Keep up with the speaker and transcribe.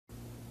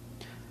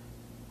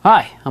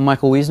Hi, I'm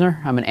Michael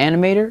Wiesner. I'm an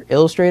animator,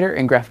 illustrator,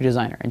 and graphic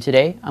designer, and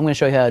today I'm going to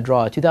show you how to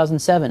draw a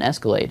 2007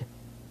 Escalade.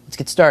 Let's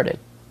get started.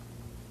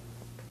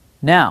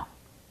 Now,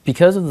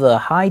 because of the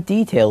high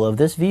detail of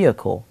this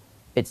vehicle,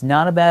 it's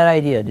not a bad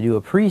idea to do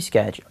a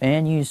pre-sketch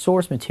and use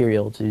source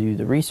material to do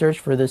the research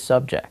for this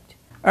subject.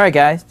 Alright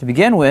guys, to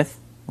begin with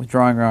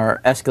drawing our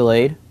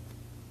Escalade,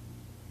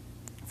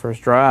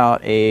 first draw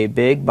out a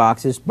big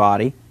box's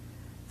body.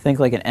 Think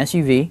like an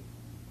SUV.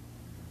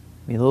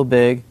 Be a little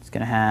big. It's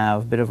going to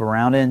have a bit of a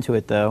round end to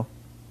it though.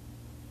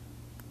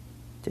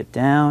 Dip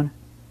down,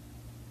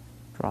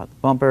 draw out the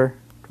bumper,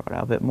 draw it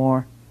out a bit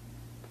more.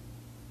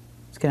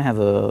 It's going to have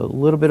a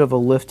little bit of a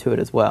lift to it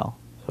as well.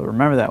 So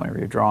remember that whenever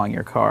you're drawing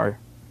your car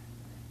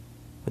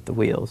with the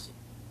wheels.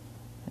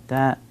 Like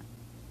that.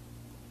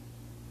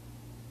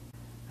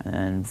 And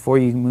then before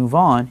you move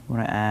on, you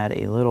want to add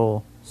a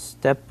little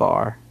step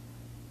bar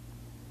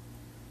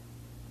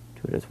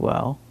to it as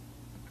well.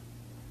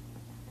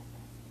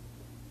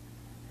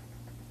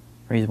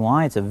 Reason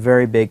why, it's a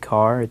very big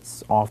car,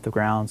 it's off the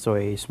ground, so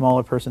a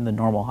smaller person than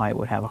normal height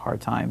would have a hard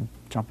time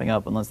jumping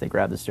up unless they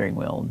grabbed the steering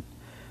wheel and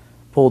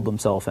pulled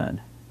themselves in.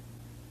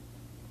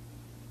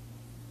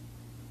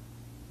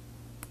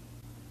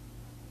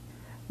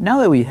 Now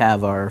that we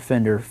have our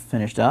fender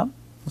finished up,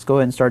 let's go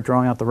ahead and start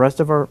drawing out the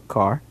rest of our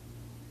car.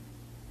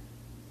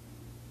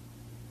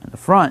 In the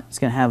front, it's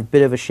going to have a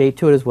bit of a shape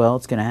to it as well.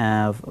 It's going to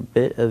have a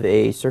bit of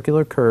a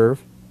circular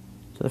curve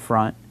to the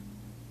front.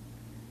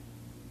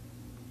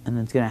 And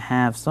then it's going to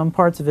have some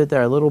parts of it that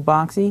are a little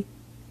boxy.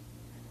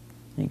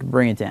 You can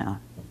bring it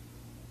down.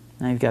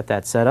 Now you've got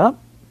that set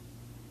up.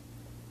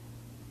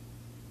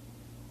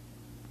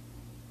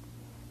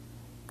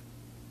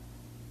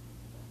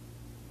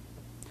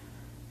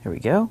 Here we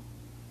go.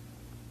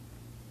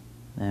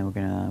 Then we're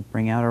going to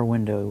bring out our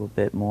window a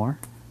bit more.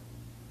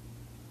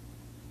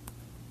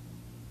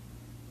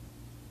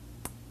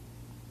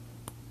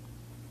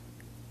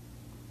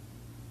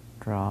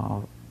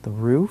 Draw the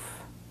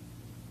roof.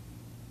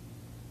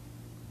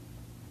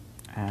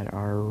 Add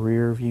our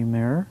rear view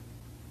mirror.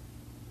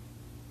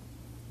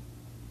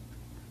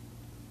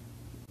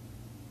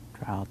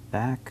 Draw out the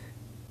back.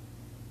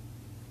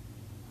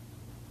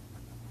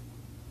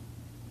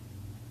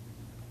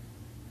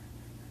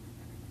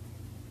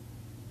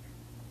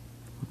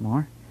 One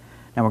more.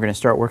 Now we're going to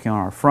start working on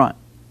our front.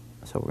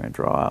 So we're going to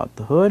draw out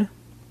the hood.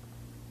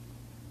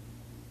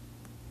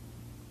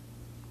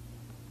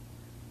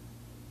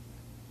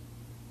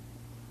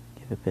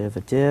 Give a bit of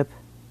a dip.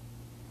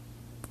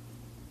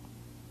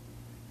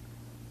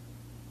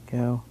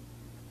 Go.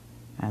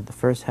 Add the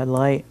first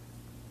headlight.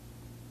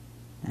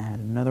 Add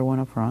another one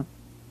up front.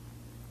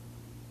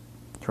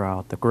 Draw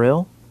out the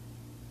grille.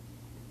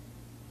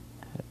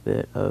 Add a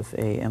bit of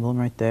a emblem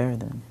right there.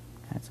 Then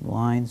add some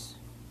lines.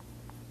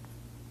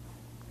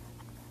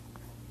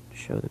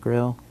 Show the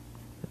grille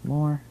a bit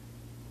more.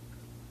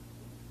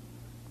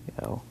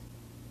 Go.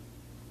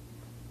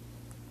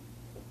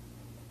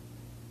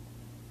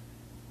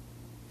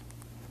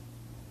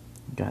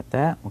 Got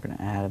that. We're going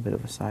to add a bit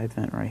of a side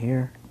vent right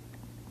here.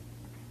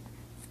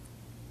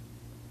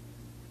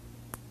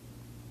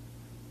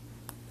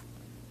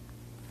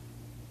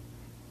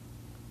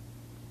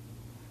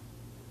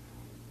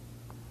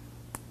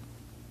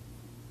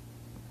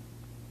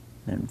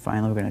 Then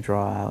finally we're going to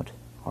draw out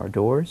our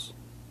doors.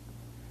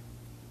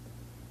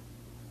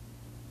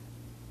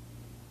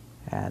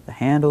 Add the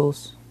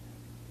handles.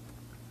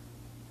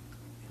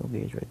 Fuel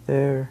gauge right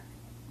there.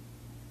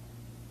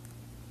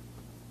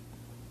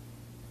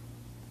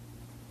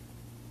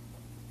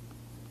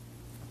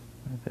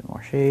 A bit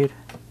more shade.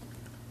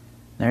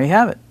 There you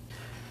have it.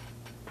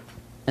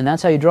 And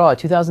that's how you draw a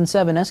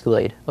 2007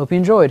 Escalade. Hope you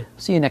enjoyed.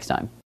 See you next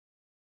time.